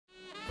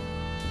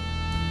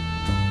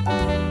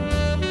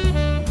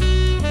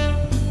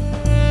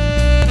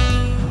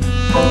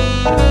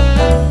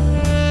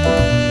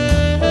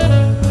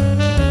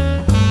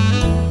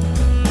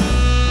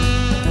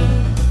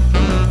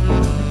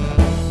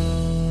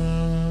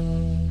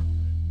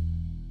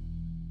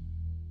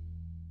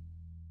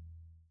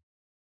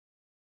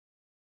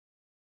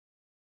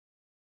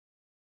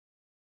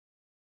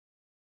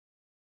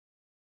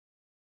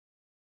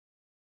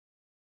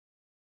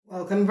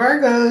Welcome,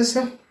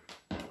 Virgos.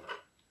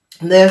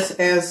 This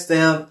is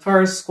the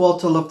first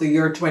quarter of the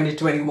year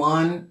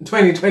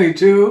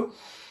 2022.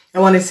 I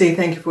want to say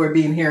thank you for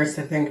being here.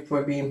 So thank you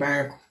for being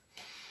back.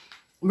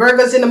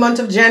 Virgos, in the month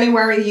of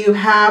January, you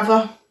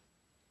have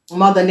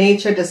Mother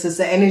Nature. This is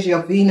the energy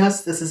of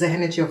Venus. This is the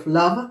energy of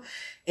love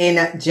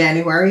in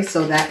January.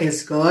 So that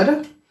is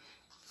good.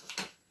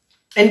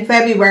 In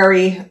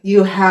February,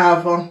 you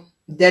have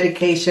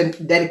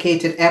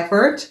dedicated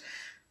effort.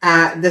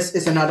 This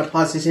is another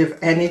positive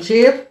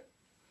energy.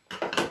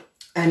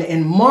 And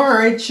in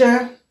March,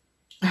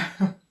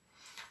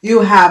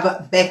 you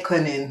have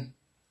beckoning.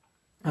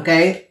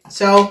 Okay,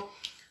 so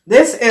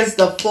this is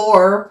the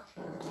Four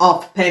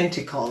of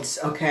Pentacles.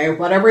 Okay,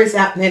 whatever is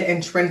happening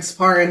and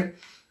transpiring,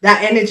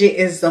 that energy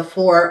is the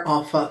Four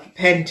of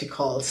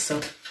Pentacles.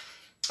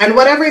 And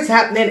whatever is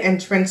happening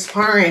and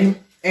transpiring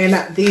in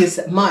these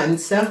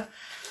months,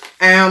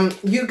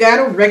 you got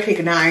to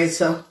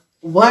recognize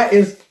what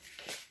is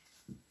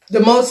the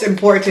most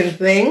important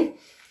thing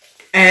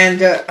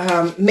and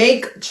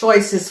make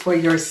choices for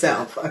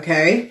yourself,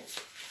 okay?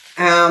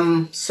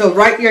 So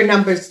write your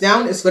numbers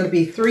down. It's going to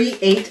be 3,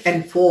 8,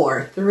 and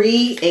 4.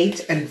 3,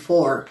 8, and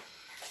 4.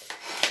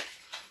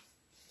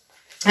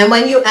 And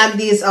when you add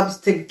these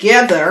up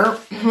together,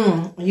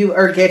 you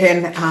are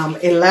getting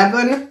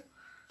 11.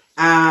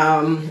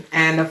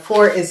 And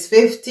 4 is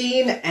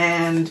 15.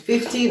 And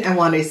 15 and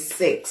 1 is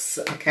 6,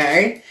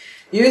 okay?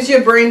 Use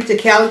your brain to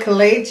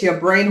calculate. Your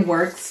brain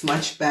works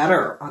much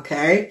better,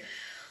 okay?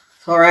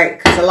 All right,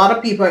 because a lot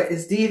of people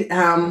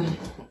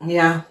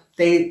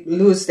they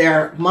lose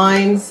their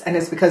minds, and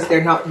it's because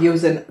they're not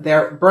using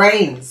their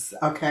brains,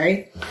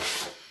 okay?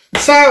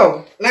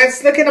 So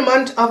let's look at the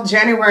month of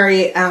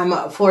January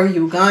for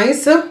you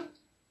guys.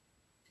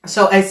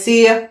 So I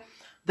see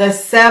the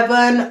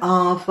Seven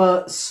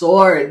of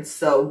Swords.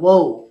 So,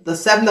 whoa, the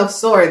Seven of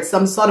Swords,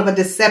 some sort of a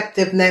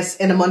deceptiveness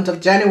in the month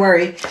of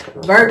January,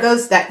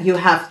 Virgos, that you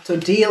have to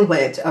deal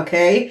with,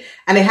 okay?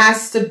 And it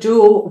has to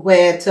do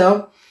with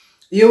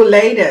you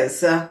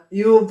ladies.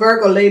 You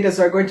Virgo ladies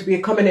are going to be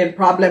coming in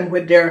problem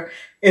with their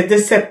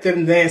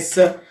deceptiveness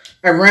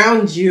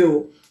around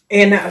you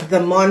in the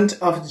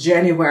month of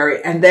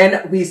January. And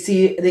then we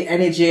see the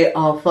energy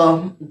of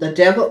the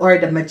devil or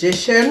the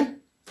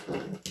magician.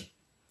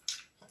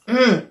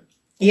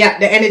 Yeah,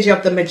 the energy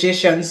of the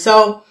magician.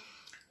 So,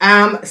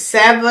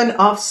 Seven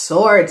of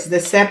Swords,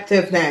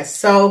 deceptiveness.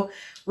 So,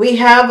 we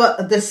have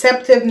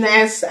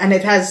deceptiveness, and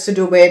it has to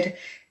do with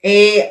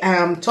a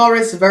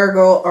Taurus,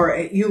 Virgo, or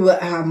you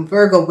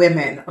Virgo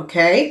women,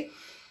 okay?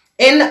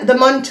 In the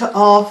month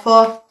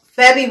of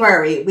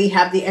February, we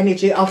have the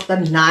energy of the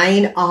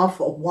Nine of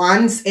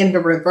Wands in the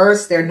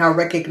reverse. They're now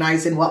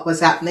recognizing what was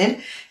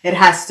happening. It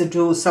has to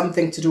do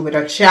something to do with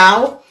a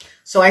child.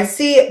 So I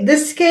see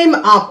this came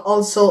up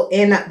also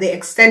in the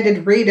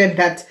extended reading,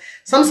 that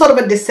some sort of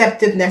a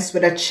deceptiveness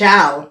with a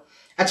child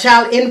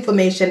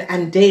information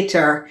and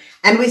data.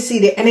 And we see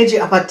the energy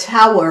of a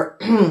tower.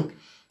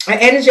 The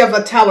energy of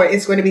a tower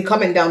is going to be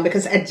coming down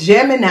because a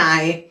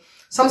Gemini,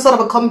 some sort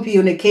of a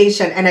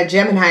communication, and a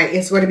Gemini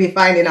is going to be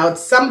finding out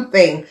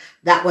something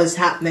that was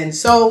happening.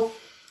 So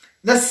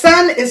the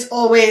sun is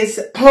always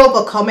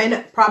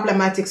overcoming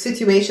problematic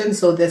situations.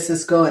 So this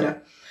is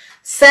good.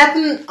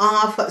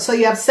 So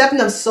you have Seven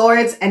of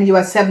Swords and you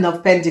have Seven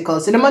of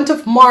Pentacles. In the month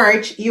of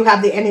March, you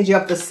have the energy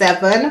of the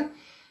Seven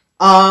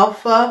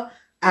of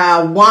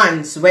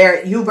Wands,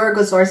 where you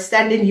Virgos are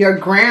standing your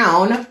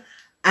ground,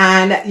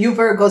 and you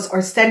Virgos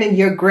are standing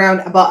your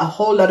ground about a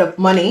whole lot of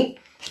money.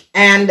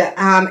 And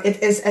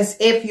it is as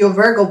if your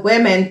Virgo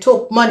women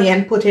took money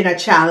and put in a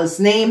child's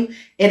name.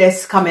 It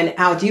is coming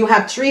out. You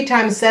have 3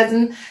 times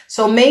 7.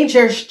 So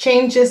major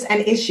changes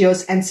and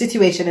issues and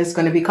situation is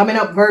going to be coming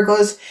up,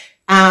 Virgos.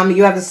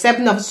 You have the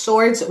Seven of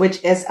Swords,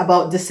 which is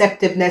about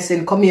deceptiveness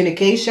in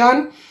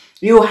communication.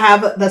 You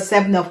have the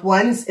Seven of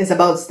Wands, is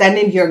about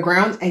standing your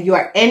ground, and you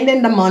are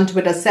ending the month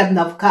with the Seven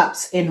of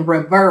Cups in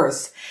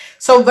reverse.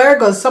 So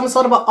Virgos, some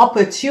sort of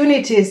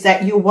opportunities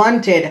that you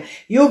wanted.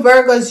 You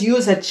Virgos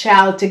use a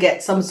child to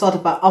get some sort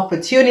of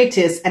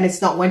opportunities, and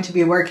it's not going to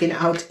be working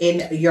out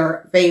in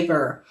your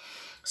favor.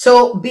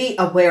 So be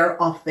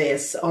aware of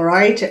this, all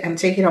right? I'm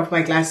taking off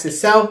my glasses.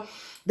 So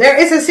there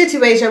is a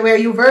situation where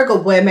you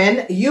Virgo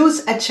women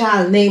use a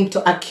child name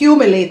to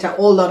accumulate a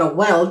whole lot of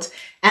wealth,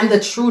 and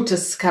the truth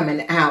is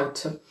coming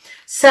out.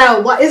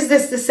 So what is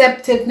this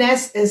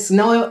deceptiveness is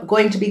now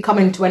going to be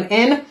coming to an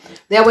end.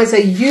 There was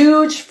a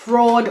huge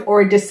fraud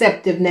or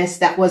deceptiveness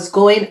that was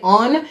going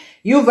on.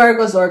 You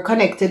Virgos are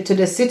connected to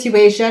the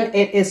situation.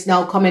 It is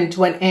now coming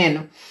to an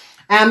end.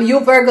 You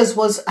Virgos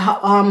was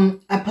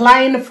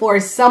applying for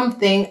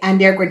something and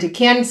they're going to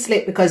cancel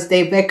it because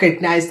they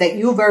recognize that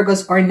you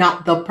Virgos are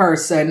not the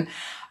person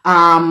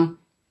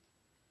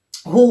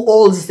who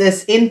holds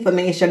this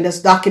information,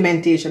 this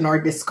documentation,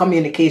 or this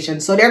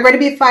communication. So they're going to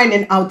be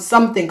finding out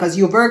something because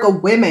you Virgo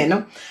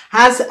women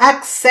has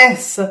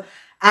access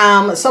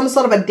some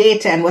sort of a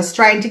data and was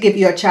trying to give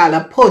you a child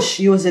a push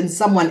using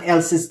someone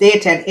else's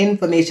data and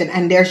information,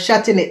 and they're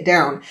shutting it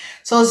down.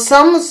 So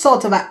some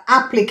sort of an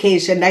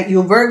application that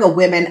you Virgo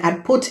women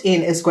had put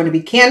in is going to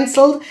be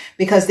canceled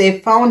because they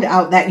found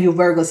out that you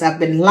Virgos have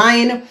been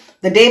lying.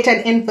 The data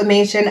and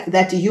information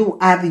that you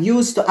have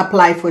used to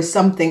apply for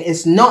something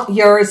is not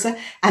yours,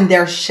 and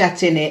they're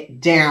shutting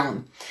it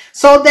down.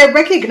 So they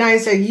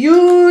recognize a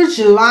huge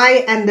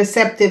lie and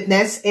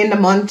deceptiveness in the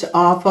month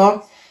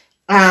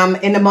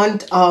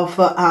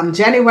of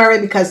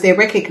January, because they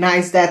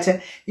recognize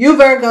that you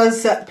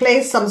Virgos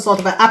place some sort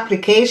of an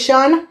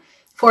application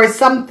for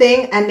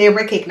something, and they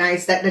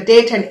recognize that the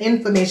data and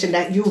information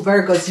that you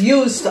Virgos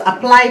use to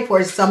apply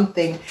for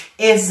something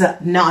is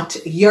not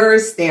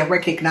yours. They're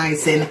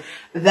recognizing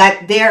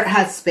that there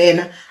has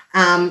been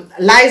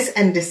lies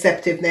and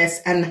deceptiveness,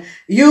 and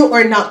you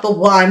are not the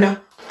one,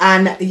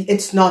 and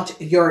it's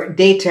not your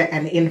data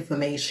and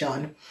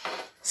information.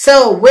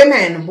 So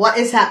women, what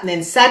is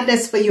happening?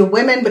 Sadness for you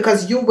women,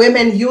 because you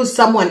women use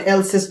someone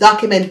else's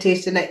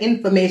documentation and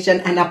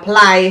information and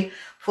apply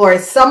for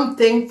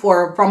something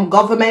from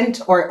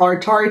government or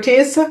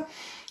authorities,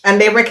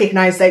 and they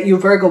recognize that you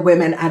Virgo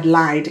women had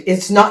lied.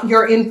 It's not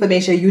your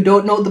information. You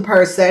don't know the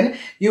person.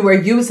 You were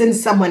using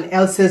someone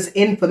else's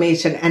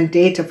information and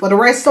data. For the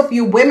rest of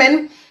you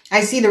women,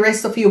 I see the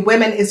rest of you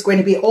women is going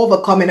to be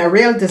overcoming a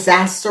real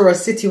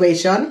disastrous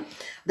situation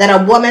that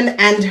a woman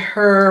and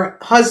her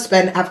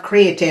husband have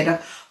created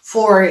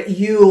for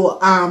you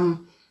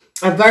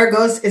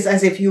Virgos. Is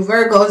as if you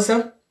Virgos,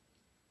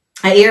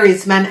 an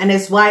Aries man and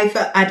his wife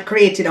had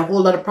created a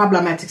whole lot of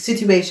problematic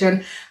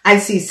situation. I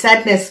see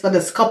sadness for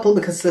this couple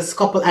because this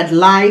couple had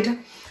lied.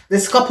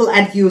 This couple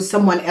had used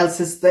someone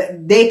else's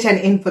data and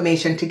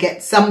information to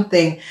get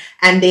something,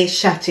 and they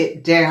shut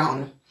it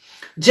down.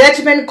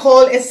 Judgment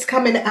call is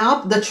coming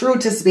up. The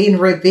truth is being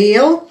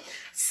revealed.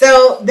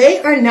 So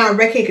they are now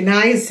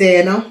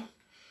recognizing,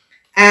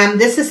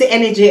 this is the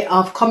energy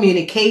of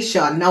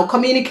communication. Now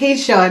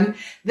communication,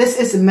 this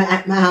is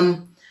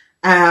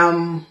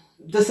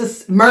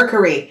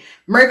Mercury.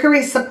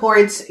 Mercury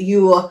supports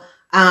you,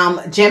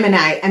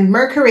 Gemini, and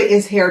Mercury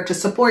is here to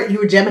support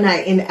you,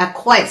 Gemini, in a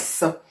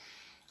quest.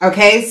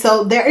 Okay,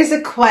 so there is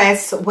a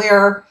quest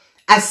where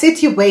a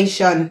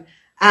situation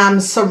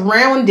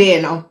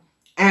surrounding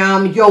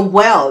your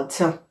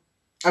wealth,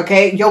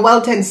 okay, your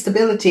wealth and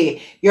stability,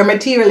 your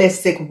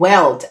materialistic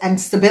wealth and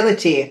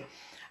stability,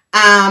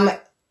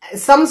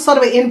 some sort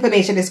of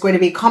information is going to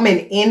be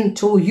coming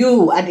into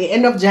you at the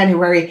end of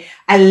January,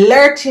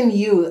 alerting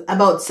you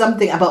about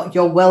something about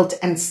your wealth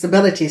and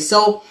stability.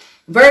 So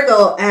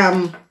Virgo,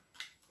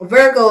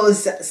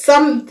 Virgos,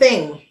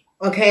 something,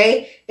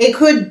 okay, it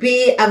could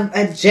be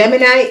a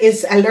Gemini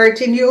is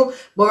alerting you,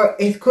 or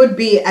it could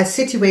be a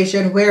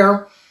situation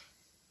where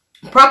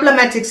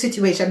problematic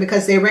situation,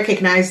 because they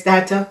recognize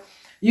that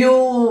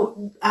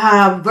you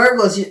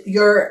Virgos,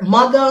 your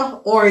mother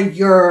or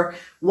your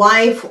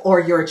wife or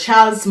your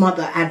child's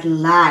mother had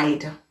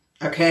lied,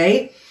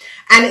 okay?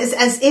 And it's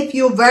as if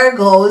you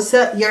Virgos,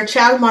 your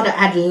child mother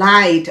had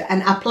lied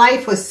and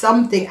applied for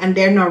something, and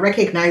they're not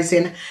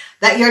recognizing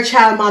that your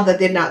child mother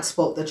did not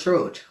spoke the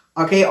truth,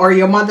 okay? Or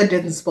your mother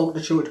didn't spoke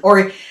the truth,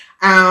 or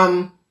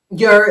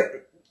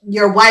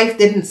your wife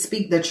didn't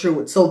speak the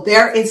truth. So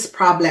there is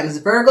problems.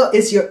 Virgo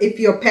is if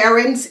your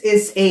parents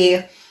is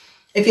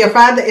if your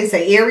father is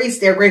an Aries,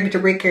 they're going to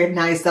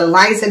recognize the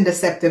lies and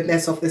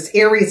deceptiveness of this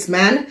Aries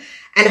man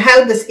and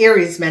how this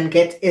Aries man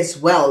get his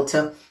wealth.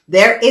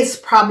 There is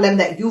problem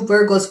that you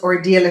Virgos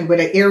are dealing with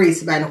an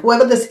Aries man.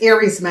 Whoever this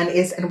Aries man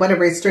is and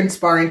whatever is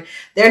transpiring,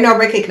 they're now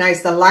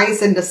recognize the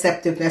lies and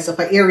deceptiveness of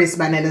an Aries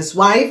man and his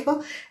wife,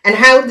 and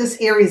how this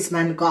Aries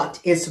man got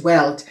his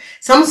wealth.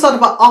 Some sort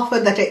of an offer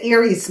that an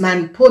Aries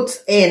man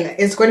puts in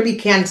is going to be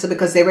canceled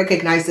because they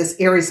recognize this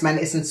Aries man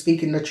isn't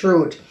speaking the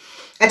truth.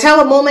 A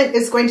tower moment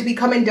is going to be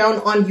coming down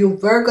on you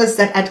Virgos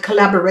that had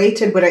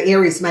collaborated with an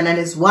Aries man and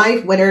his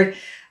wife, whether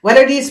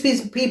these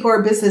people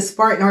are business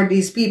partner or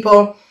these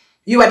people,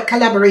 you had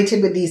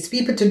collaborated with these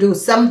people to do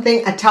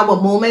something. A tower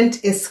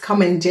moment is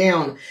coming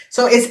down.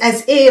 So it's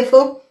as if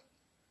an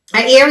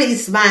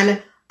Aries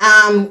man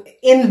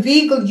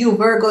inveigled you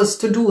Virgos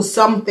to do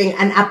something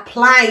and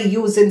apply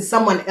using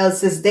someone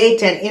else's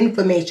data and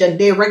information.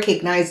 They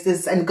recognize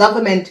this, and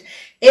government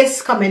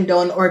is coming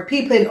down, or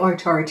people in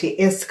authority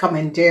is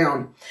coming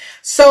down.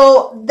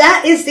 So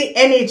that is the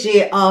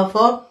energy of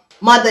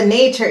Mother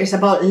Nature. It's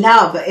about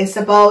love. It's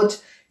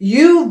about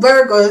you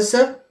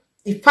Virgos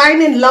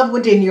finding love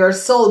within your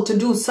soul to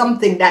do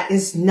something that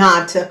is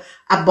not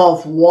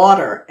above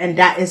water. And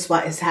that is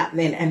what is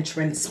happening and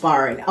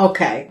transpiring.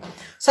 Okay.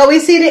 So we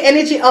see the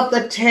energy of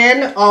the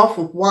 10 of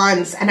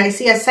Wands. And I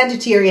see a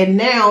Sagittarian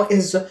now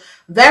is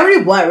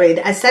very worried.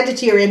 A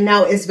Sagittarian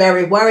now is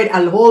very worried.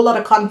 A whole lot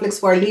of conflicts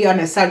for Leo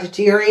and a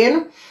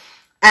Sagittarian.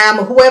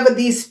 Whoever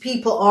these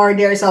people are,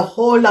 there's a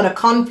whole lot of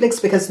conflicts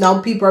because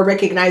now people are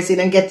recognizing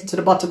and getting to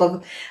the bottom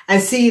of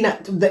and seeing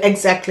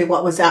exactly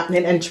what was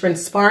happening and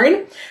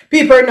transpiring.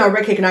 People are now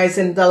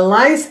recognizing the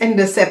lies and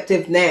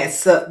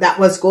deceptiveness that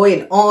was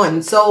going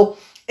on. So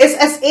it's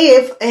as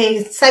if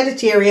a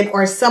Sagittarian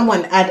or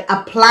someone had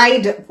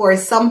applied for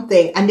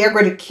something and they're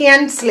going to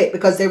cancel it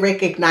because they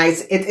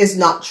recognize it is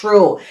not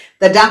true.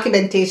 The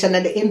documentation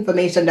and the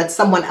information that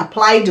someone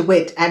applied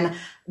with and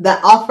the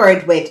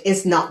offered with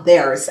is not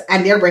theirs,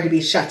 and they're going to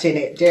be shutting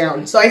it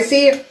down. So I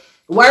see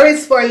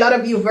worries for a lot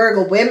of you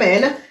Virgo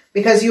women,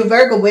 because you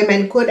Virgo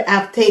women could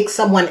have taken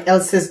someone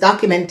else's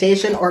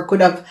documentation or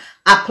could have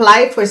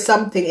applied for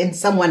something in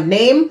someone's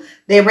name.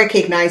 They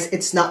recognize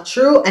it's not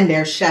true and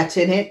they're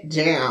shutting it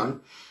down.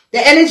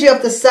 The energy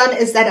of the sun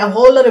is that a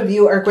whole lot of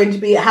you are going to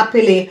be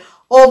happily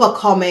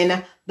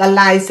overcoming the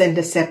lies and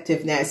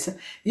deceptiveness.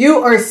 You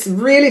are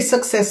really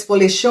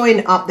successfully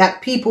showing up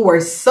that people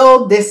were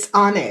so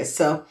dishonest.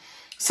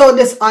 So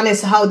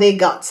dishonest how they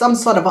got some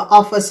sort of an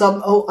offer,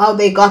 how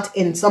they got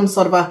in some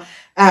sort of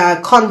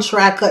a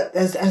contract,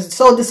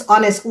 so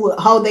dishonest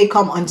how they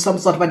come on some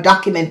sort of a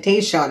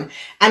documentation.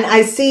 And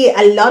I see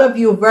a lot of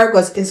you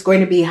Virgos is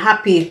going to be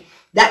happy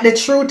that the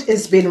truth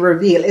is being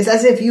revealed. It's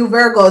as if you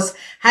Virgos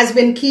has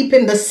been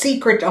keeping the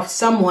secret of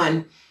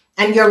someone,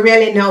 and you're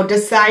really now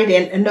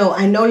deciding, no,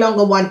 I no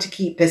longer want to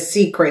keep the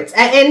secrets.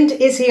 An end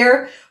is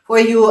here for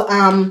you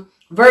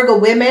Virgo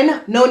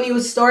women. No new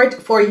start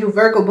for you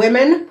Virgo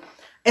women.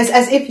 It's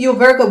as if you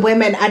Virgo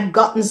women had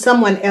gotten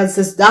someone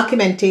else's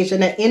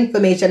documentation and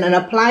information and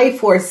applied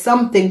for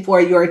something for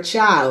your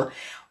child,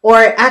 or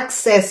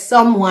access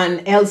someone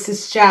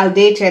else's child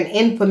data and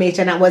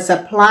information and was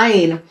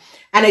applying.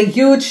 And a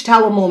huge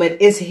tower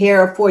moment is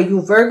here for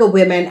you Virgo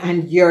women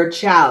and your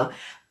child.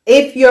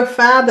 If your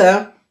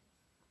father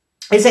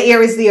is an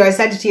Aries, Leo, or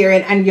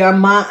Sagittarian, and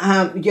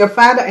your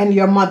father and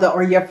your mother,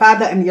 or your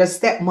father and your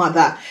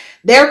stepmother,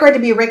 they're going to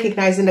be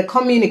recognizing the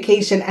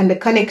communication and the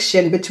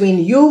connection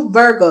between you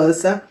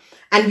Virgos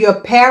and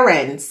your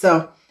parents.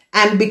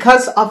 And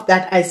because of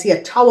that, I see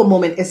a tower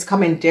moment is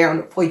coming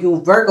down for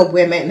you Virgo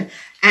women.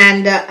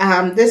 And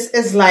this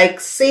is like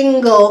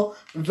single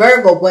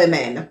Virgo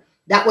women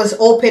that was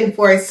open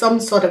for some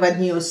sort of a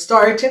new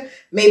start,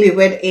 maybe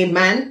with a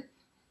man,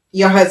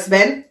 your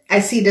husband. I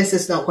see this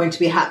is not going to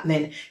be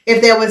happening.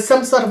 If there was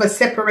some sort of a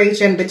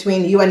separation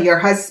between you and your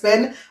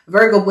husband,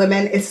 Virgo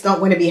women, it's not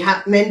going to be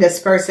happening. This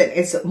person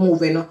is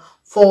moving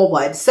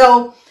forward.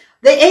 So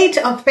the Eight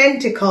of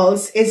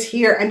Pentacles is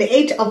here, and the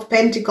Eight of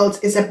Pentacles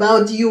is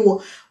about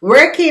you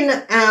working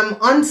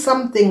on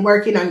something,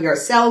 working on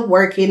yourself,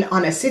 working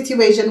on a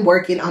situation,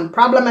 working on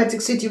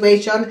problematic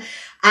situation,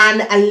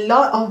 and a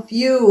lot of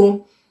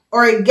you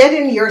or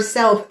getting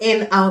yourself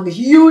in a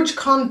huge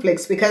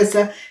conflicts, because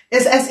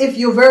it's as if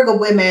you Virgo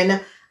women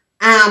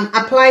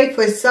applied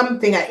for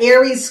something.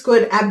 Aries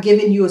could have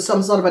given you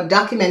some sort of a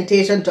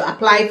documentation to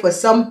apply for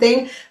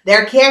something.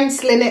 They're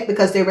canceling it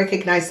because they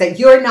recognize that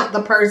you're not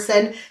the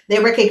person. They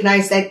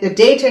recognize that the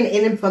data and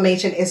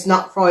information is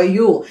not for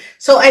you.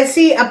 So I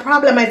see a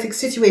problematic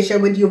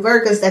situation with you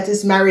Virgos that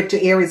is married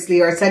to Aries,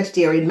 Leo, or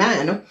Sagittarian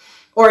man,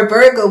 or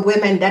Virgo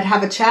women that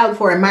have a child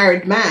for a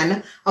married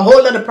man. A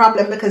whole lot of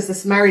problem because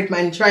this married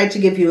man tried to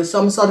give you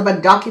some sort of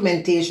a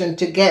documentation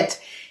to get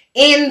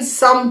in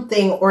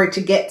something or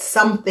to get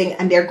something,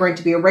 and they're going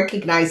to be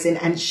recognizing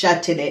and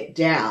shutting it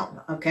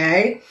down.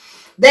 Okay.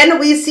 Then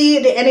we see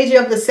the energy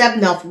of the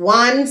Seven of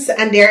Wands,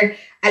 and there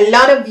a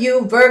lot of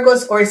you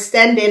Virgos are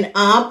standing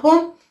up,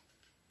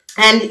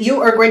 and you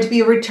are going to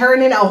be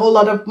returning a whole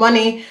lot of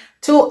money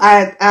to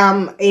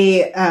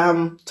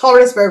a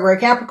Taurus, Virgo, or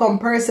Capricorn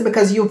person,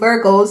 because you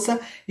Virgos,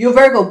 you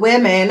Virgo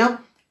women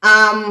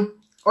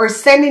are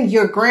standing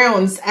your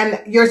grounds, and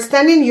you're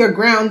standing your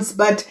grounds,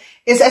 but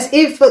it's as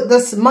if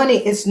this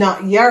money is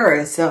not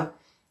yours.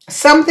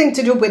 Something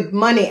to do with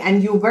money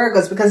and you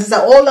Virgos, because it's a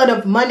whole lot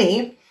of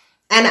money.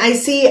 And I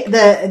see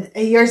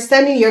you're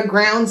standing your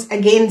grounds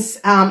against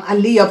a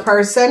Leo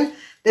person.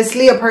 This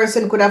Leo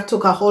person could have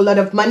took a whole lot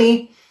of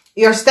money.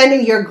 You're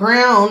standing your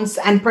grounds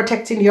and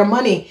protecting your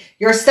money.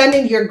 You're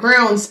standing your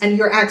grounds and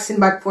you're asking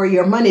back for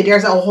your money.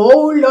 There's a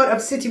whole lot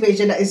of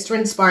situation that is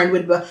transpiring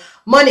with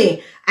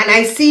money. And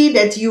I see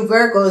that you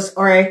Virgos,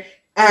 or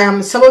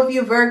some of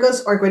you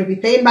Virgos are going to be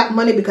paying back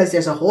money, because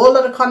there's a whole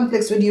lot of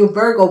conflicts with you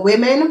Virgo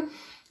women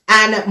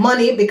and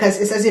money,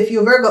 because it's as if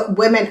you Virgo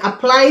women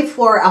applied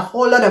for a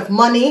whole lot of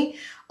money,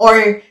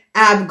 or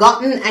have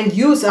gotten and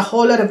used a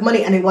whole lot of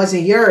money and it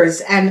wasn't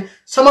yours. And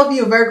some of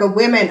you Virgo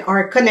women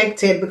are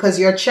connected because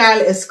your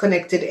child is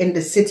connected in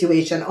the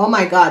situation. Oh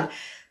my God.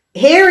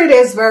 Here it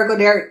is, Virgo.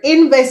 They're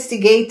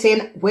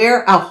investigating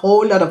where a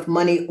whole lot of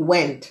money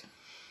went.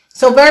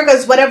 So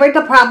Virgos, whatever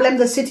the problem,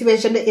 the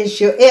situation, the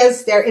issue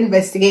is, they're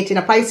investigating.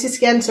 A Pisces,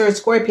 Cancer,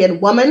 Scorpion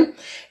woman.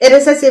 It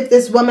is as if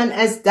this woman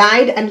has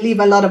died and leave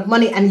a lot of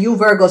money, and you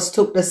Virgos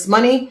took this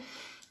money.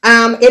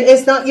 It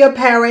is not your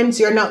parents.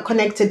 You're not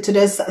connected to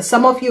this.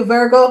 Some of you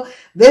Virgo,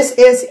 This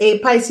is a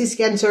Pisces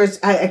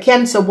a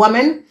Cancer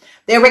woman.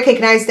 They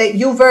recognize that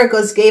you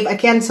Virgos gave a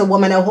Cancer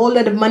woman a whole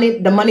lot of money.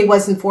 The money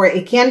wasn't for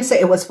a Cancer.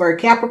 It was for a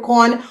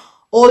Capricorn.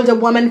 Older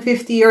woman,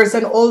 50 years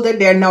and older.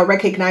 They're now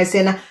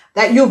recognizing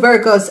that you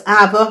Virgos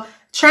have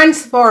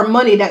transfer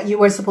money that you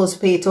were supposed to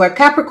pay to a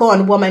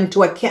Capricorn woman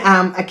to a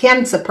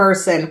Cancer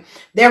person.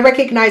 They're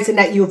recognizing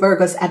that you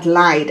Virgos had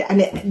lied.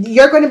 And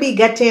you're going to be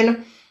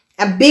getting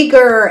a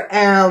bigger,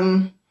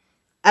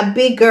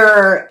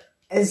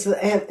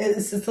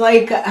 it's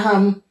like,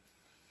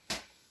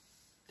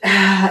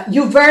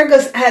 you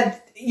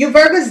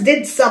Virgos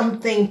did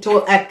something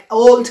to an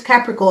old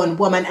Capricorn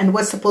woman and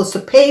was supposed to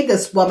pay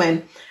this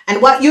woman.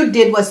 And what you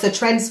did was to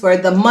transfer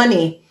the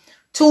money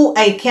to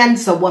a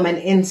Cancer woman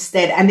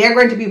instead. And they're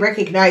going to be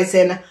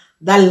recognizing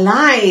the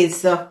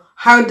lies,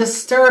 how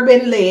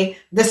disturbingly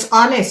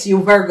dishonest you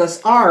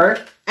Virgos are.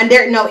 And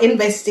they're now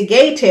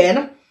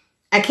investigating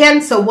a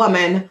Cancer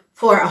woman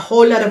for a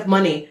whole lot of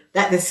money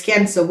that this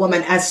Cancer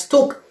woman has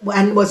took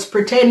and was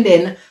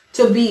pretending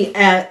to be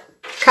a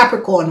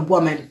Capricorn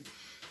woman.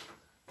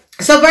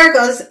 So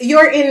Virgos,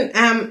 you're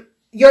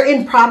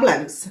in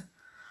problems.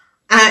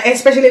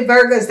 Especially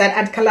Virgos that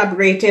had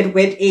collaborated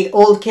with a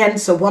old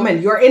Cancer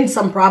woman. You're in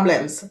some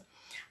problems.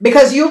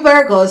 Because you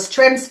Virgos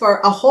transfer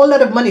a whole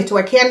lot of money to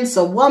a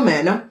Cancer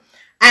woman.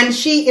 And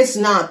she is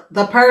not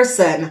the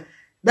person.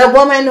 The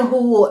woman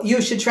who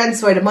you should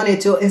transfer the money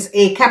to is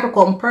a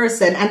Capricorn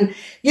person. And,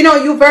 you know,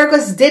 you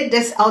Virgos did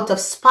this out of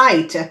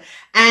spite.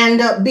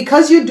 And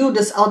because you do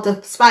this out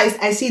of spite,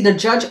 I see the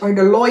judge or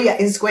the lawyer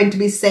is going to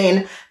be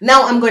saying,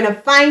 now I'm going to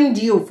find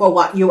you for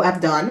what you have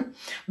done.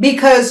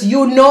 Because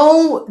you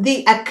know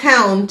the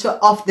account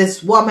of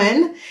this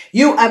woman.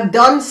 You have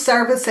done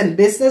service and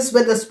business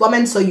with this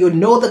woman. So you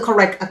know the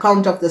correct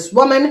account of this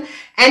woman.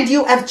 And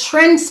you have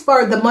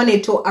transferred the money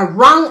to a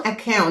wrong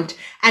account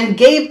and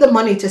gave the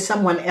money to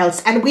someone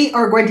else. And we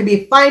are going to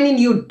be finding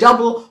you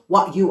double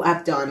what you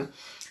have done.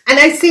 And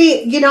I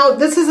see, you know,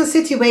 this is a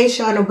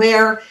situation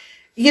where,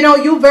 you know,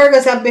 you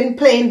Virgos have been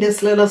playing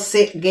this little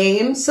sick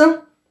games.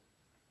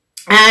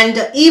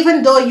 And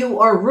even though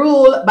you are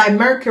ruled by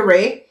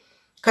Mercury,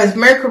 because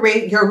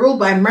Mercury, you're ruled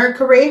by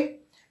Mercury,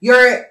 you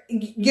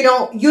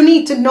know, you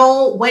need to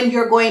know when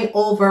you're going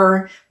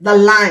over the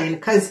line,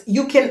 because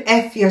you can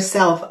F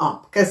yourself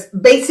up, because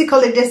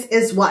basically this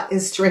is what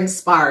is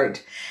transpired.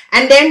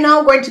 And they're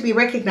now going to be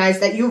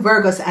recognized that you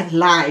Virgos had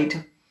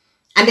lied.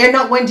 And they're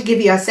not going to give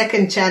you a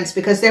second chance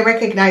because they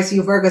recognize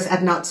you Virgos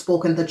had not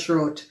spoken the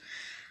truth.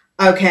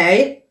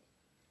 Okay.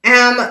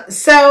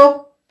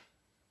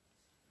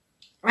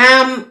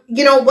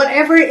 You know,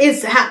 whatever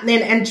is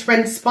happening and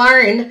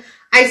transpiring,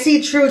 I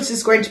see truths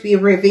is going to be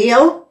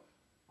revealed.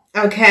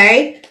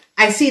 Okay.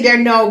 I see they're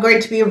now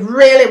going to be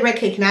really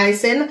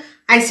recognizing.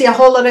 I see a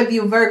whole lot of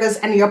you Virgos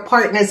and your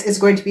partners is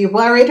going to be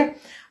worried.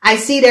 I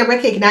see they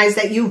recognize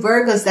that you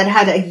Virgos that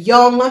had a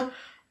young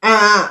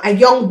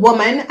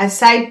woman, a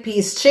side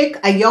piece chick,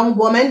 a young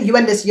woman, you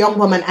and this young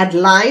woman had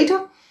lied.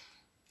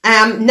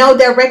 Now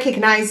they're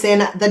recognizing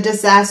the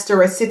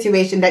disastrous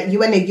situation that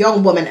you and a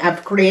young woman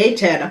have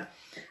created.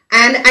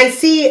 And I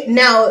see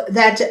now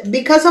that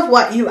because of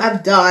what you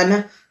have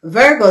done,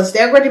 Virgos,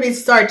 they're going to be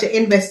start to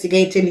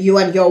investigating you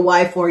and your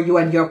wife or you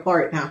and your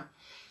partner.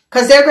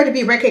 Because they're going to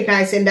be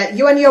recognizing that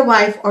you and your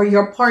wife or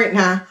your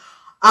partner,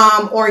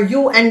 or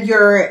you and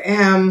your,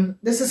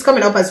 this is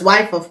coming up as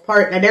wife of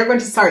partner, they're going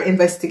to start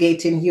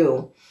investigating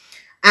you.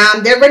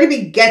 They're going to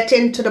be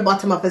getting to the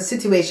bottom of a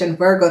situation,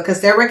 Virgo,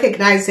 because they're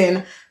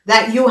recognizing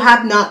that you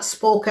have not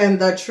spoken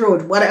the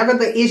truth, whatever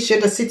the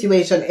issue, the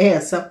situation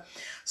is.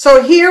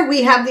 So here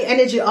we have the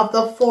energy of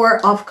the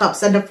Four of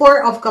Cups, and the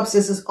Four of Cups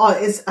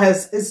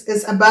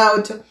is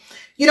about,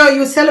 you know,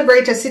 you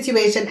celebrate a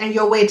situation and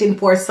you're waiting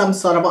for some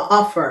sort of an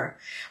offer.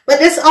 But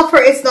this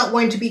offer is not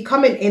going to be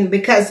coming in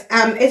because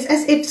it's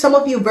as if some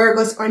of you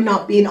Virgos are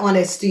not being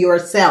honest to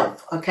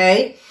yourself,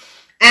 okay?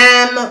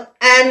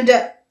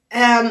 The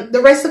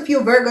rest of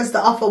you Virgos, the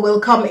offer will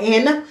come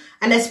in,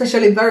 and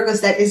especially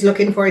Virgos that is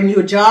looking for a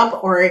new job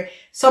or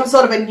some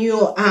sort of a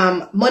new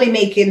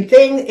money-making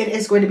thing, it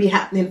is going to be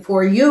happening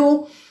for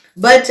you.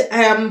 But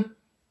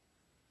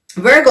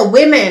Virgo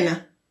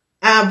women,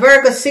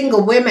 Virgo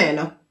single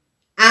women,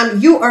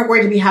 you are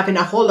going to be having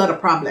a whole lot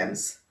of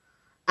problems.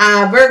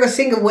 Virgo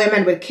single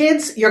women with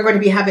kids, you're going to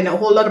be having a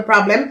whole lot of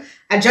problem.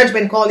 A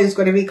judgment call is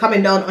going to be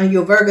coming down on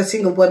you Virgo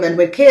single women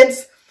with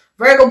kids.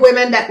 Virgo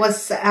women that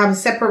was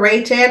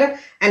separated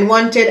and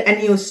wanted a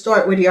new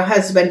start with your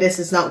husband, this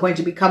is not going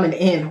to be coming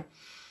in.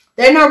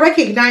 They're now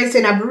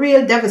recognizing a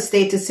real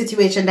devastating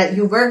situation that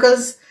you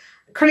Virgos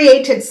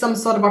created some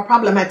sort of a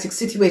problematic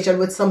situation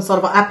with some sort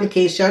of an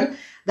application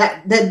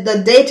that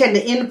the data and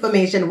the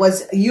information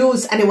was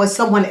used and it was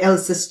someone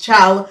else's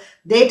child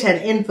data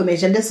and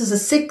information. This is a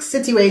sick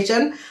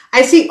situation.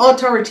 I see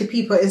authority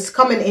people is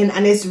coming in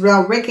and is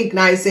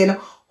recognizing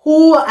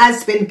who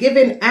has been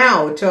given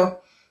out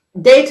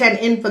data and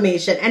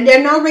information, and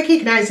they're now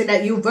recognizing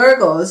that you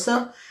Virgos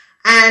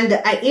and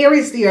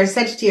Aries, Leo,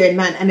 Sagittarius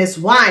man and his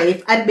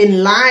wife had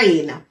been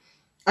lying,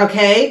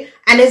 okay?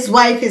 and his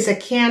wife is a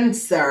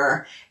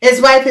Cancer.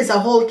 His wife is a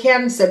whole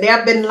Cancer. They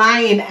have been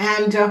lying,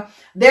 and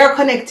they're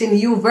connecting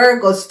you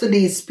Virgos to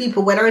these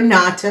people, whether or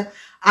not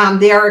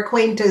they are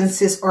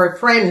acquaintances or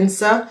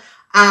friends.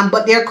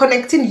 But they're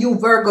connecting you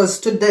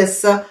Virgos to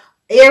this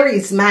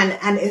Aries man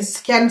and his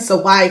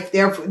Cancer wife.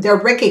 They're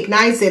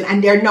recognizing,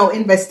 and they're now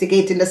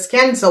investigating this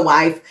Cancer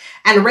wife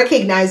and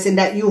recognizing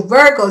that you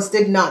Virgos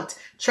did not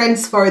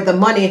transfer the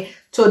money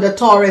to the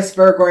Taurus,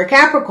 Virgo, or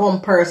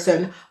Capricorn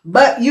person,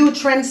 but you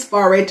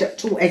transfer it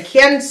to a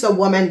Cancer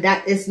woman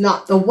that is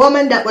not the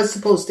woman that was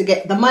supposed to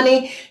get the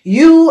money.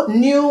 You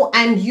knew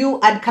and you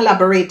had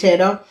collaborated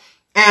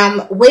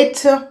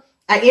with an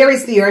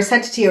Aries, Leo, or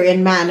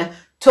Sagittarian man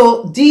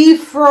to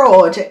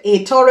defraud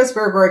a Taurus,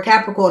 Virgo, or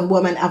Capricorn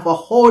woman of a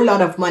whole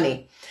lot of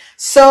money.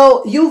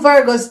 So you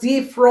Virgos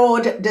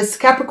defraud this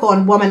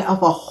Capricorn woman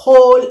of a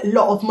whole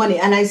lot of money.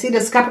 And I see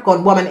this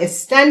Capricorn woman is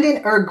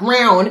standing her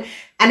ground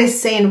and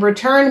is saying,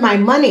 return my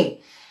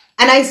money.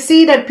 And I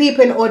see that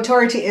people in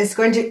authority is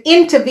going to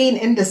intervene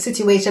in the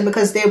situation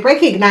because they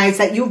recognize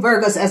that you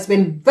Virgos has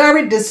been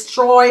very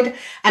destroyed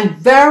and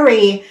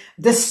very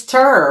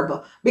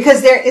disturbed,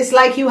 because there is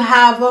like you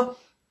have...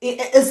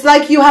 It's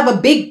like you have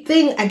a big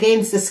thing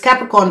against this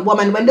Capricorn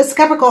woman when this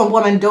Capricorn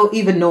woman don't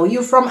even know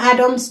you from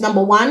Adams,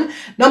 number one.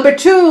 Number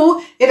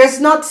two, it is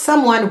not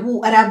someone who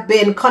would have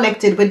been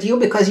connected with you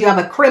because you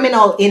have a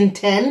criminal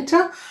intent,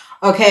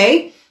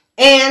 okay?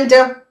 And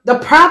the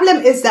problem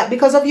is that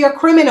because of your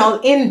criminal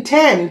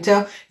intent,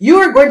 you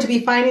are going to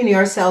be finding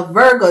yourself,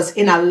 Virgos,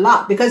 in a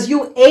lot because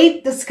you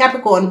hate this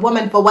Capricorn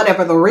woman for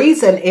whatever the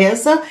reason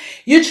is.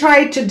 You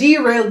tried to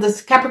derail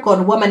this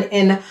Capricorn woman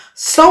in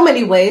so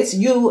many ways.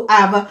 You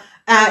have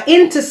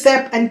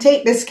intercept and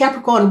take this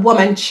Capricorn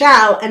woman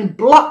child and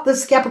block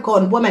this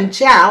Capricorn woman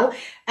child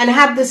and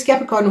have this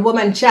Capricorn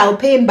woman child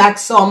paying back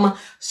some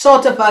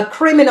sort of a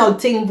criminal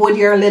thing with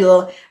your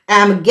little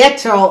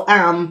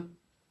ghetto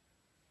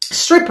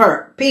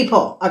stripper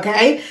people,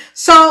 okay?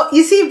 So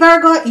you see,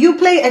 Virgo, you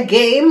play a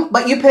game,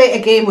 but you play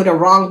a game with the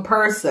wrong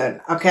person,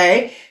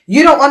 okay?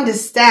 You don't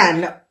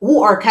understand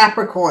who are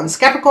Capricorns.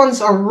 Capricorns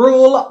are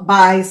ruled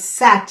by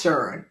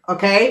Saturn,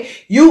 okay?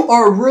 You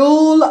are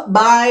ruled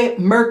by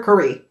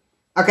Mercury,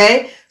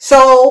 okay?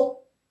 So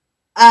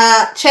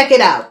check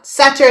it out,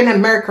 Saturn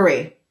and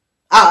Mercury.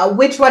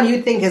 Which one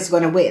you think is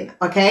going to win,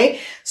 okay?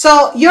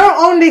 So your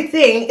only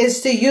thing is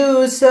to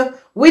use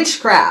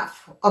witchcraft,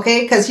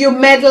 okay? Because you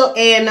meddle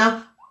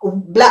in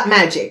black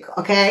magic,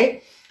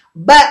 okay?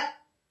 But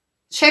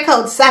check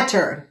out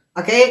Saturn,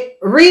 okay?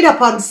 Read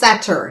up on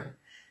Saturn.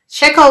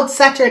 Check out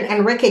Saturn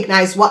and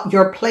recognize what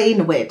you're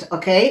playing with,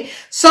 okay?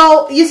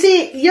 So you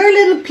see, your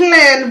little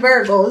plan,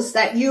 Virgos,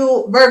 that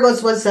you,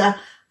 Virgos was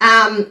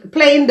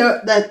playing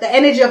the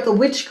energy of the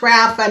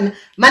witchcraft and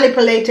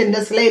manipulating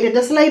this lady.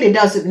 This lady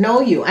doesn't know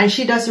you, and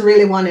she doesn't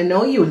really want to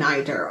know you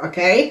neither,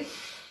 okay?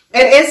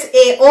 It is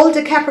a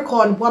older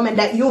Capricorn woman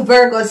that you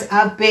Virgos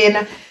have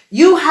been,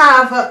 you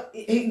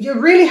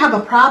really have a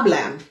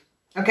problem,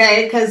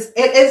 okay? Because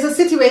it is a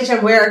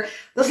situation where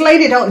this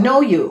lady don't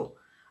know you,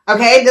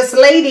 okay? This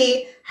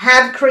lady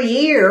have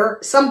created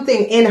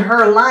something in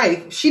her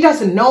life. She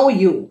doesn't know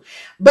you.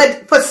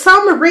 But for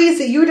some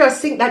reason, you just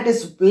think that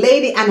this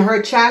lady and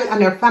her child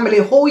and her family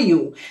hold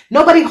you.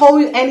 Nobody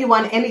hold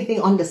anyone,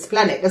 anything on this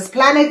planet. This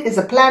planet is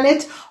a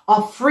planet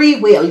of free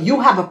will.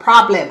 You have a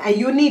problem and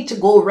you need to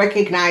go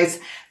recognize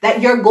that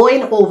you're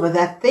going over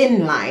that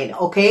thin line,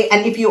 okay?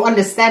 And if you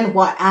understand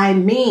what I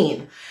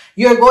mean,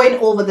 you're going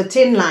over the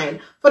thin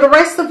line. For the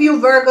rest of you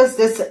Virgos,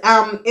 this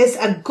is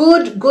a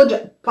good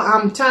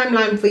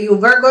timeline for you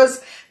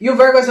Virgos. You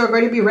Virgos are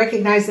going to be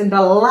recognizing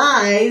the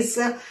lies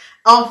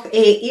of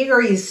a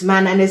Aries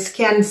man and his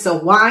Cancer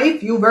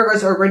wife. You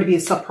Virgos are going to be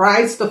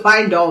surprised to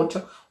find out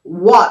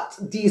what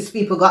these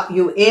people got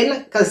you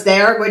in, because they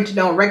are going to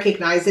now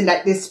recognizing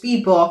that these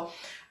people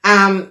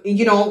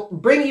you know,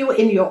 bring you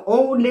in your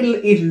own little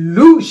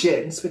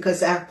illusions,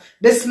 because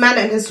this man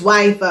and his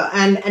wife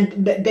and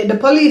the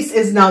police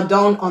is now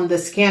down on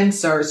this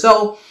Cancer.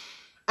 So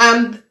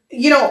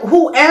you know,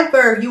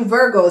 whoever you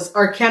Virgos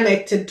are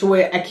connected to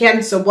a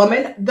Cancer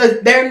woman,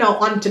 they're now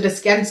onto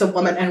this Cancer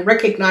woman and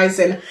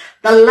recognizing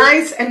the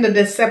lies and the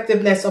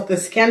deceptiveness of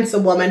this Cancer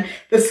woman.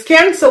 This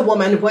Cancer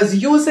woman was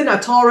using a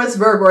Taurus,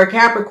 Virgo, or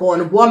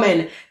Capricorn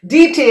woman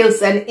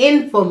details and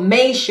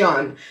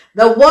information.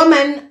 The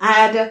woman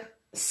had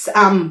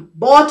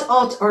bought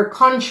out her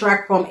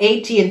contract from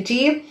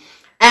AT&T,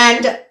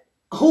 and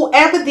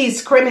whoever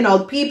these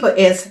criminal people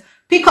is,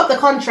 pick up the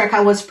contract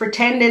and was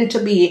pretending to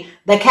be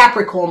the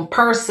Capricorn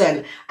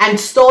person and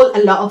stole a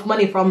lot of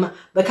money from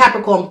the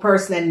Capricorn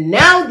person. And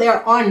now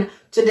they're on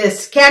to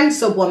this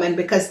Cancer woman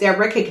because they're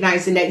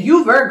recognizing that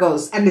you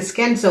Virgos and this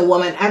Cancer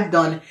woman have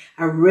done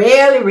a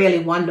really, really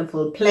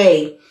wonderful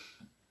play.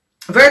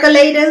 Virgo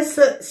ladies,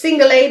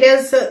 single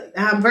ladies,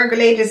 Virgo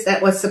ladies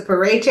that was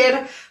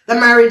separated, the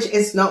marriage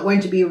is not going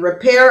to be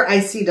repaired.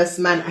 I see this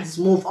man has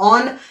moved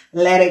on.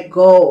 Let it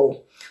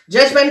go.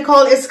 Judgment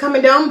call is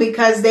coming down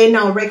because they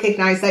now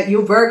recognize that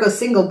you, Virgo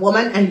single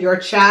woman, and your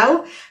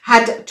child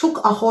had took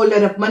a whole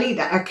lot of money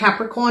that a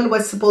Capricorn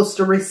was supposed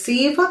to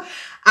receive.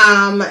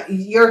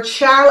 Your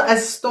child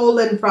has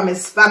stolen from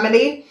his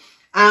family.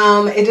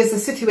 It is a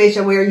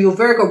situation where you,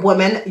 Virgo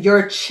woman,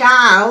 your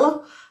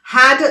child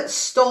had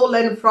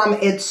stolen from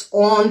its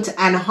aunt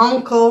and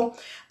uncle.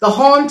 The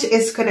aunt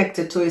is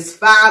connected to his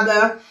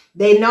father.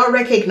 They now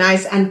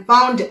recognize and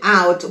found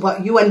out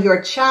what you and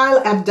your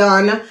child have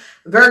done,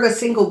 Virgo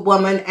single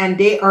woman, and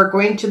they are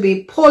going to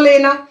be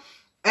pulling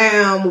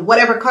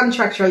whatever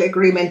contractual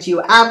agreement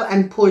you have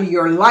and pull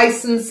your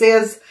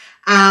licenses.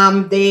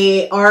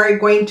 They are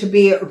going to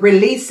be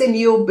releasing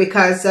you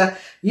because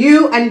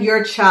you and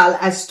your child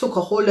has took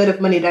a whole lot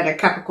of money that a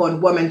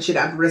Capricorn woman should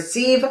have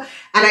received. And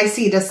I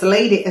see this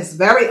lady is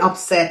very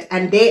upset,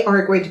 and they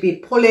are going to be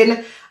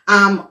pulling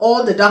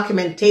all the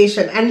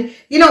documentation. And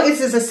you know, this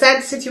is a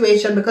sad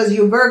situation because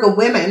you Virgo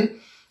women,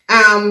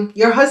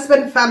 your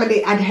husband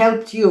family had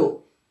helped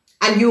you,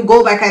 and you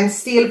go back and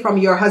steal from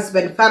your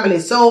husband family.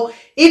 So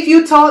if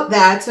you thought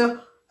that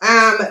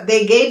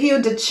they gave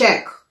you the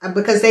check,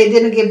 because they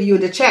didn't give you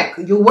the check,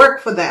 you work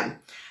for them,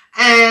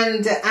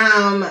 and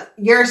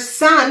your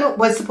son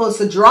was supposed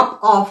to drop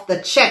off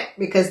the check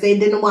because they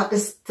didn't want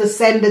to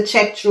send the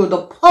check through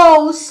the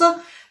post.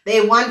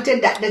 They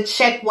wanted that the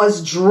check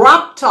was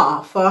dropped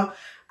off,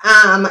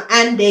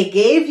 and they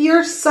gave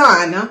your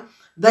son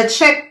the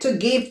check to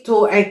give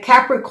to a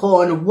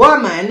Capricorn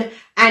woman,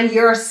 and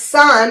your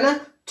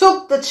son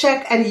took the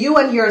check, and you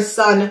and your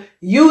son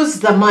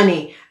used the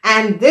money.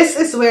 And this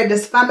is where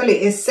this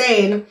family is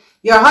saying,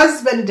 your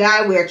husband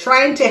died, we're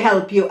trying to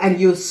help you, and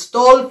you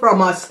stole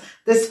from us.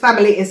 This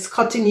family is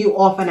cutting you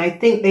off, and I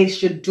think they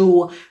should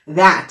do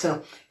that.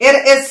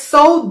 It is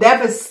so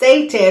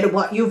devastated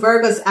what you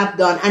Virgos have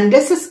done, and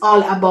this is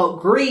all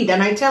about greed.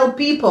 And I tell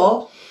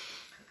people,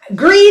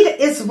 greed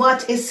is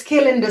what is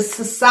killing the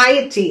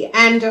society.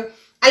 And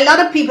a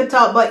lot of people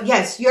talk about,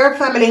 yes, your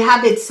family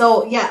have it,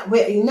 so yeah,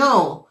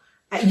 no,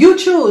 you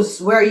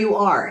choose where you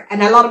are.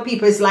 And a lot of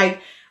people is like,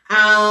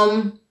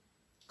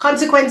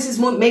 consequences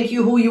won't make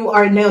you who you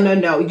are. No, no,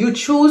 no. You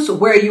choose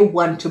where you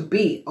want to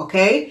be,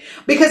 okay?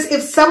 Because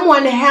if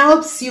someone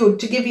helps you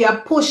to give you a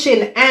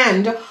pushing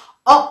hand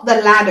up the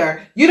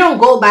ladder, you don't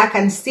go back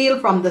and steal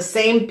from the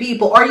same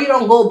people, or you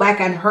don't go back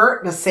and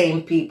hurt the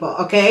same people,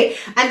 okay?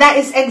 And that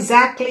is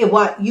exactly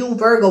what you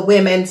Virgo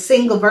women,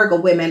 single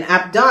Virgo women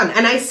have done.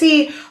 And I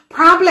see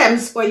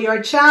problems for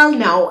your child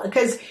now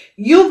because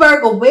you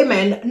Virgo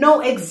women know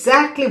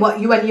exactly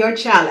what you and your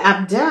child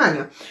have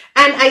done.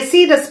 And I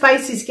see the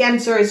Pisces,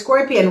 Cancer,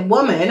 Scorpion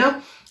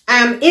woman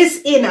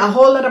is in a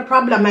whole lot of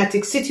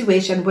problematic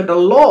situation with the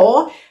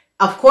law.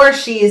 Of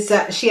course, she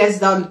has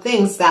done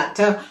things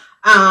that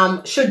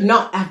should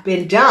not have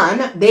been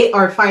done. They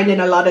are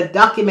finding a lot of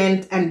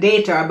document and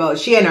data about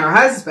she and her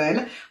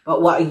husband.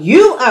 But what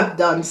you have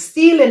done,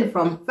 stealing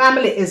from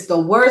family, is the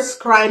worst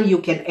crime you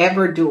can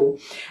ever do.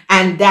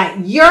 And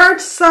that your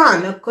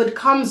son could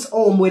come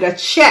home with a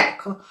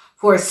check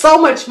for so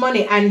much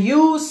money, and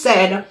you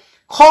said,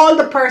 call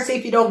the person.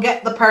 If you don't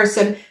get the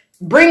person,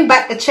 bring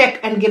back the check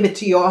and give it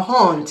to your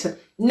aunt.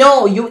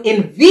 No, you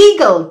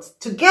inveigled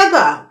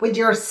together with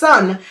your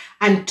son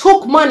and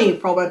took money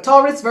from a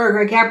Taurus,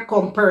 Virgo,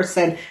 Capricorn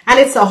person. And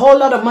it's a whole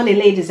lot of money,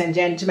 ladies and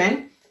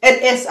gentlemen.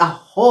 It is a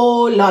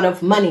whole lot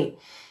of money.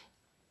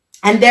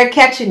 And they're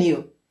catching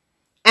you.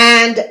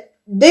 And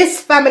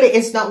this family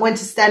is not going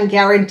to stand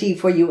guarantee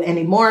for you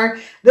anymore.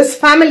 This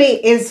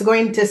family is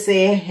going to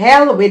say,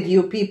 hell with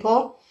you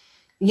people.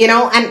 You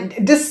know, and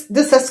this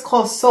has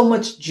caused so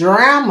much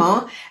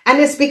drama, and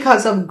it's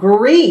because of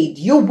greed.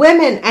 You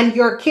women and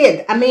your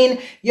kid. I mean,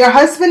 your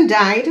husband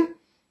died.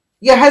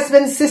 Your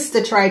husband's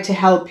sister tried to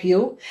help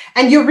you,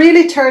 and you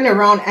really turned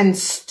around and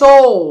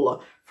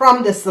stole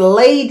from this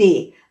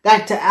lady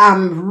that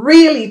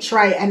really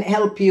tried and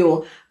help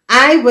you.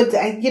 I would,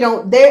 you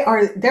know,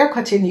 they're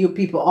cutting you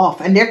people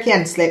off, and they're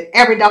canceling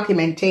every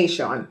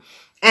documentation.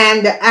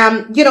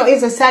 And you know,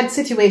 it's a sad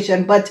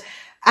situation, but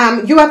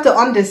you have to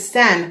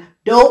understand.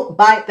 Don't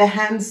bite the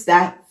hands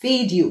that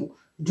feed you.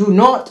 Do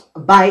not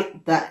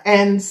bite the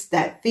hands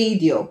that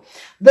feed you.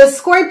 The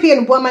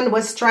Scorpion woman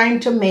was trying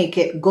to make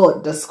it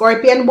good. The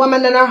Scorpion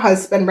woman and her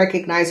husband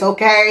recognized,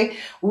 okay,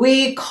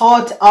 we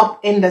caught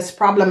up in this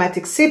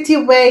problematic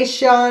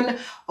situation.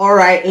 All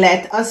right,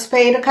 let us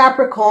pay the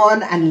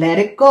Capricorn and let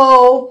it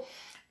go.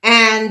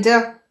 And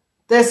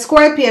the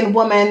Scorpion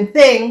woman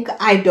think,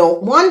 I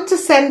don't want to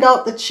send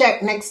out the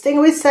check. Next thing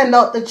we send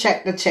out the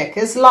check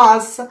is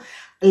lost.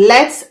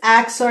 Let's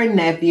ask our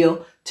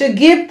nephew to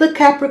give the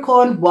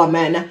Capricorn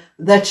woman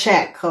the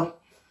check.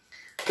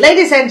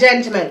 Ladies and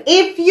gentlemen,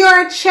 if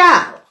your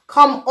child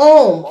come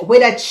home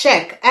with a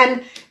check,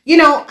 and you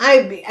know,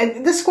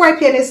 the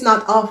Scorpion is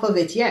not off of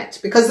it yet,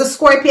 because the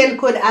Scorpion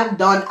could have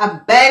done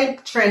a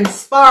bank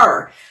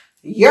transfer,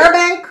 your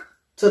bank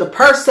to the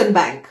person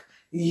bank.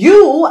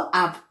 You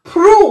have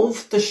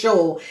proof to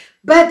show.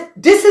 But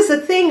this is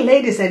the thing,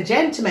 ladies and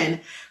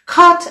gentlemen,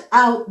 cut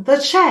out the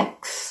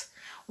checks.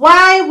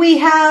 Why we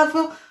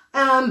have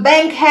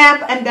bank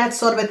app and that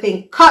sort of a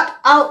thing. Cut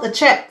out the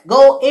check.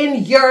 Go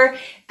in your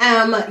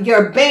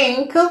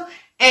bank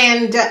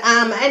and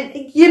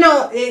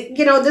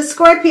the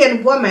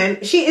Scorpion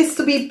woman, she is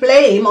to be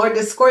blamed, or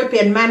the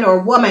Scorpion man or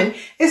woman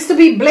is to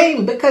be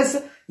blamed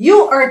because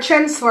you are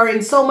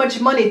transferring so much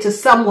money to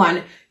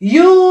someone.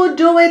 You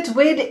do it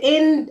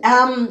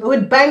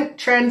with bank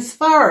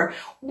transfer.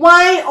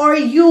 Why are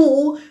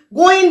you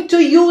going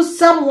to use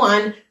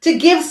someone to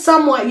give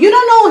someone? You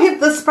don't know if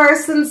this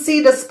person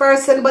see this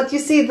person, but you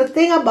see, the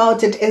thing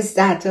about it is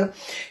that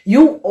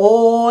you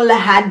all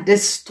had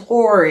this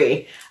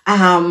story.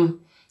 And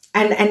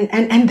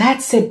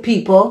that's it,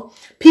 people.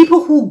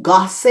 People who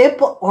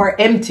gossip are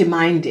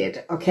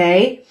empty-minded,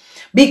 okay?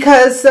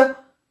 Because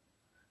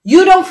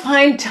you don't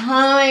find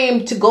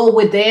time to go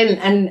within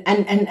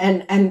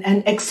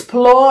and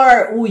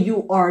explore who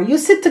you are. You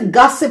sit to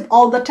gossip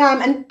all the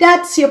time, and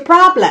that's your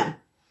problem.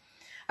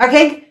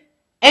 Okay?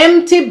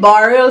 Empty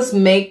barrels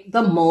make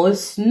the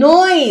most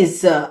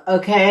noise.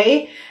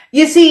 Okay?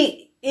 You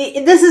see,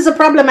 this is a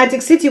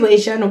problematic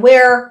situation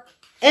where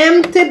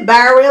empty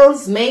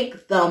barrels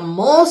make the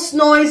most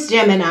noise,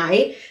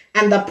 Gemini.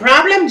 And the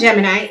problem,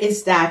 Gemini,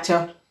 is that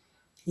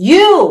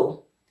you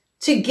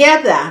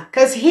together,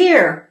 because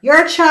here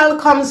your child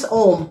comes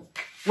home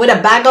with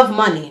a bag of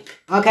money,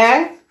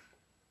 okay?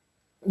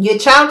 Your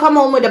child come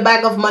home with a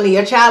bag of money.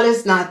 Your child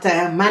is not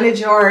a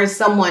manager or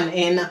someone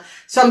in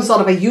some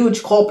sort of a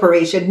huge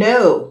corporation.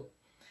 No,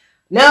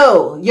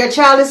 your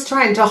child is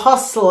trying to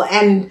hustle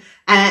and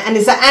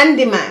is a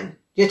handyman.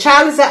 Your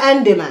child is a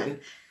handyman,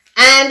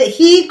 and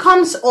he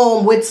comes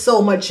home with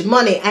so much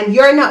money, and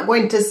you're not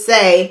going to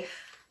say,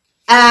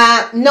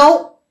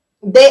 no,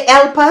 they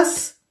help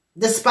us.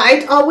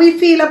 Despite how we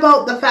feel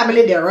about the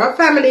family, they're our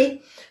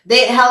family.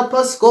 They help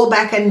us go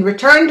back and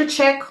return the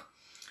check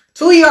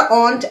to your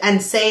aunt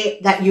and say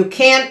that you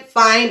can't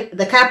find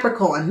the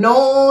Capricorn.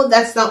 No,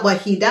 that's not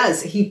what he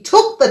does. He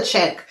took the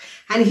check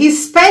and he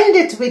spent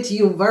it with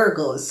you,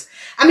 Virgos.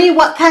 I mean,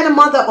 what kind of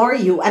mother are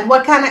you? And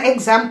what kind of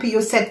example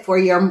you set for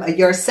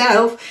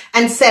yourself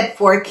and set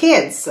for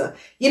kids?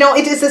 You know,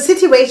 it is a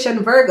situation,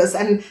 Virgos,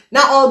 and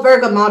not all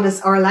Virgo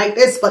mothers are like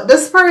this, but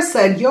this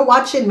person, you're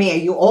watching me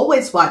and you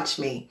always watch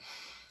me,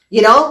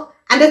 you know?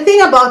 And the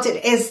thing about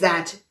it is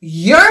that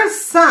your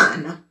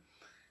son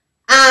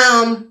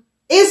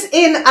is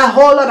in a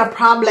whole lot of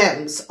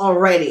problems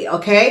already,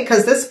 okay?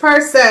 Because this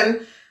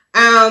person,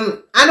 I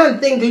don't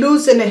think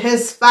losing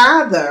his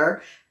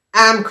father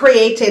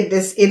created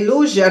this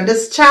illusion.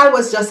 This child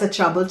was just a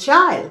troubled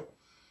child,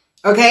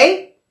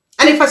 okay?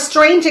 And if a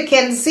stranger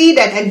can see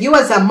that and you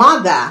as a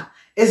mother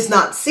is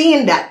not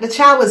seeing that, the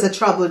child was a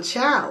troubled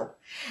child.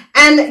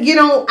 And, you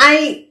know,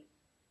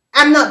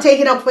 I'm not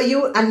taking up for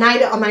you, and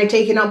neither am I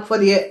taking up for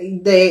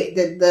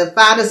the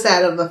father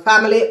side of the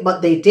family,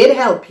 but they did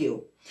help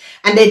you.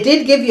 And they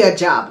did give you a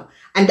job.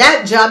 And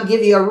that job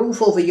give you a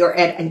roof over your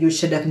head, and you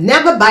should have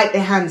never bite the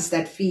hands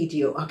that feed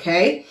you,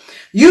 okay?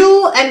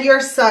 You and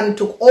your son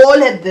took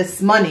all of this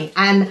money,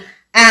 and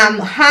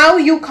how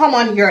you come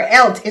on your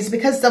health is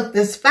because of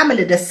this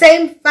family. The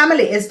same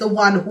family is the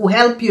one who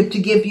helped you to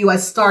give you a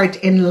start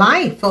in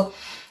life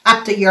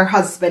after your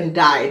husband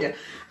died.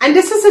 And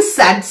this is a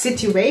sad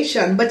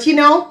situation, but you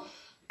know,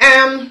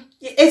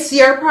 it's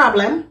your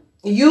problem.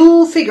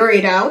 You figure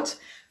it out.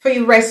 For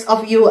you rest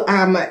of you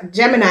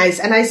Geminis.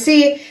 And I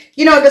see,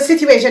 you know, the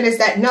situation is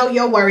that now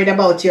you're worried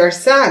about your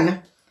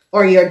son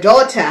or your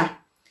daughter.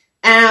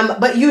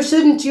 But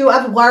you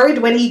have worried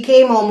when he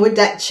came home with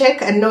that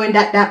check and knowing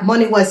that that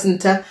money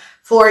wasn't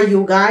for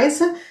you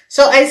guys.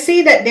 So I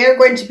see that they're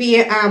going to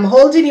be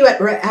holding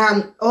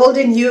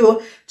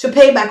you to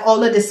pay back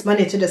all of this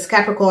money to this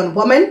Capricorn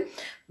woman.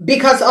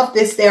 Because of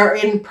this, they're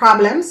in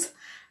problems.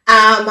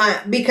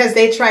 Because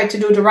they tried to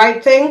do the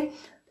right thing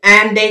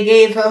and they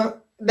gave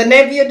the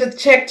nephew the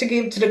check to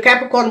give to the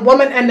Capricorn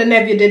woman, and the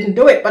nephew didn't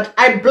do it. But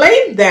I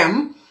blame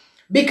them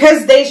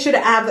because they should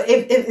have,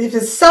 if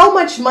it's so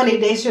much money,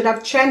 they should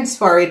have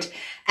transferred it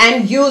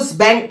and used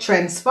bank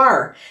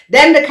transfer.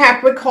 Then the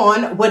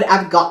Capricorn would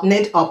have gotten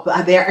it up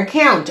their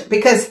account,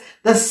 because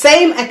the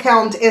same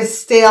account is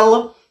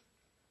still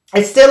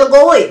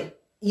going,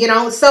 you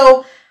know.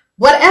 So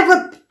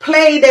whatever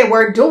play they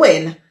were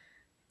doing,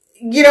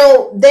 you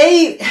know,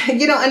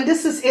 and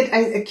this is it.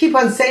 I keep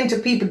on saying to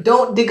people,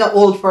 don't dig a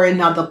hole for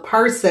another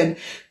person.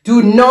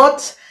 Do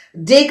not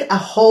dig a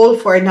hole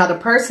for another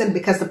person,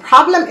 because the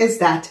problem is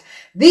that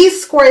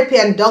these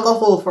Scorpion dug a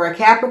hole for a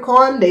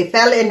Capricorn. They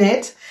fell in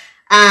it.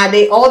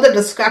 They ordered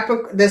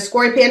the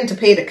Scorpion to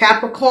pay the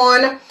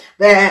Capricorn.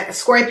 The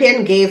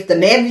Scorpion gave the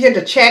nephew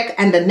the check,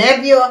 and the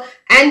nephew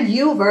and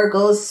you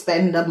Virgos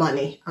spend the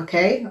money.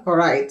 Okay. All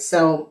right.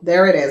 So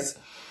there it is.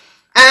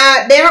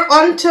 They're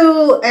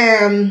onto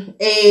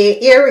a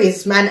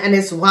Aries man and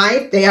his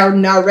wife. They are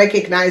now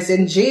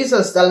recognizing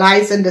Jesus, the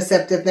lies and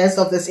deceptiveness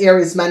of this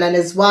Aries man and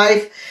his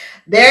wife.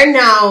 They're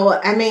now,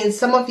 I mean,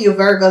 some of you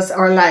Virgos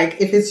are like,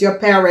 if it's your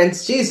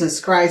parents, Jesus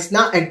Christ,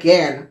 not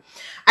again.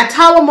 A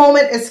Tower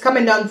moment is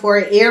coming down for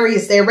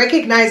Aries. They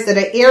recognize that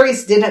the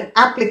Aries did an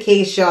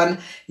application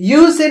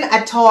using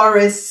a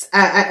Taurus,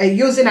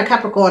 using a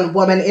Capricorn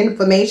woman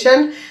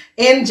information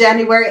in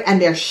January,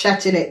 and they're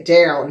shutting it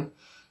down.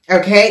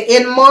 Okay,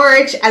 in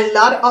March, a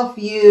lot of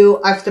you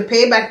have to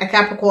pay back a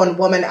Capricorn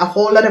woman a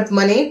whole lot of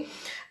money.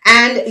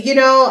 And, you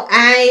know,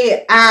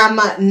 I am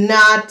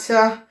not,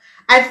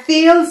 I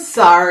feel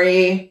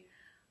sorry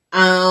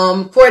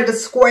for the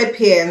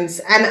Scorpions.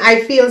 And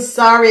I feel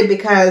sorry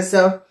because,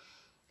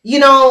 you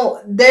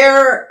know,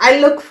 I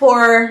look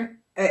for,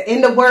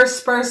 in the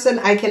worst person,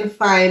 I can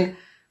find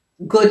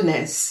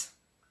goodness.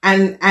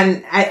 And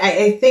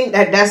I think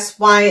that that's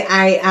why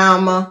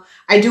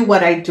I do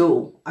what I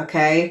do,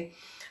 okay?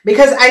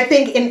 Because I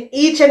think in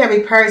each and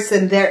every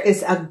person, there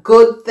is a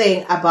good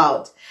thing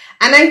about.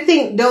 And I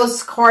think that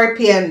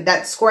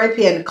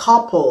Scorpion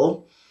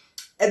couple,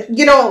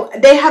 you know,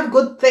 they have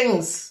good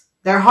things.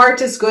 Their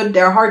heart is good.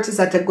 Their heart is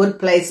at a good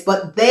place,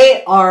 but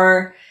they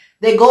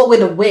go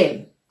with a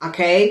win.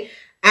 Okay.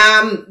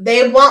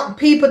 They want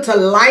people to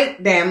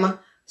like them.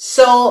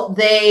 So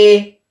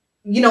they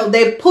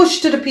push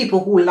to the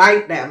people who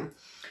like them.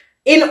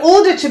 In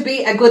order to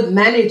be a good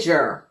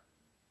manager,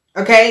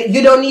 okay,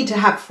 you don't need to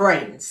have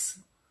friends.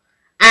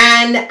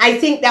 And I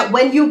think that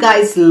when you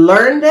guys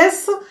learn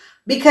this,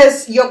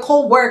 because your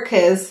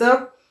co-workers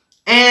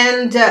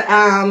and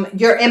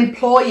your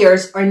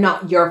employers are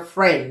not your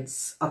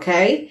friends,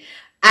 okay?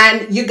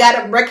 And you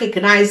got to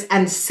recognize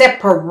and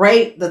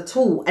separate the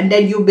two, and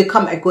then you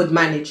become a good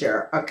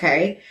manager,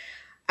 okay?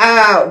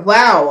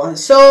 Wow.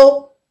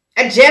 So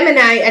a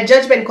Gemini, a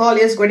judgment call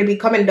is going to be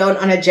coming down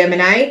on a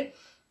Gemini.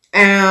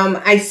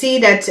 I see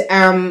that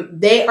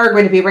they are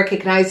going to be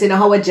recognizing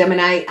how a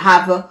Gemini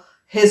have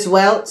his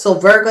wealth. So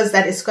Virgos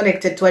that is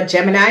connected to a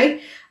Gemini.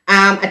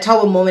 A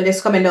Tower moment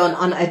is coming down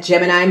on a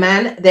Gemini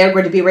man. They're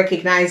going to be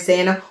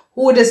recognizing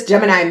who this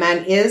Gemini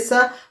man is.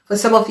 For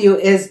some of you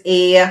is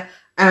a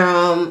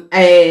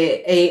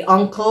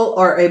uncle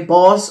or a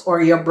boss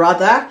or your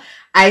brother.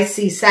 I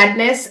see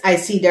sadness. I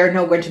see they're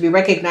now going to be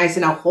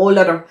recognizing a whole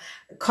lot of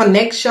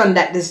connection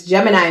that this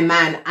Gemini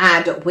man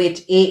had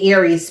with a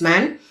Aries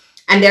man.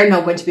 And they're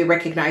now going to be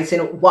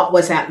recognizing what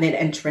was happening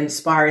and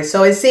transpiring.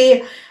 So I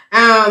see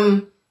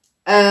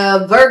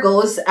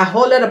Virgos, a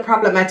whole lot of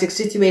problematic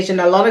situation.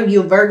 A lot of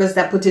you Virgos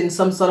that put in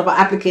some sort of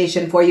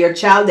application for your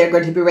child, they're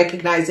going to be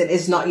recognizing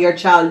it's not your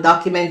child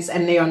documents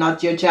and they are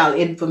not your child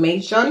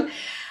information.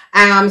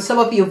 Some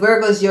of you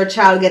Virgos, your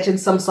child getting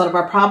some sort of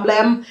a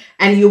problem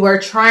and you were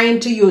trying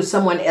to use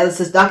someone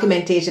else's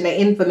documentation and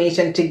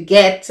information to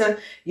get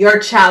your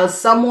child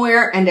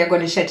somewhere, and they're going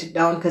to shut it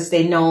down because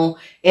they know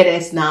it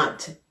is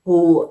not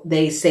who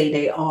they say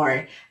they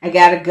are. I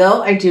gotta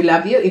go. I do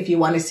love you. If you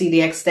want to see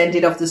the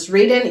extended of this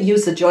reading,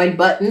 use the join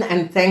button.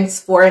 And thanks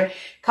for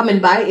coming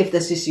by. If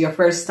this is your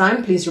first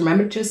time, please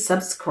remember to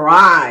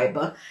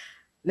subscribe.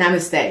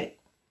 Namaste.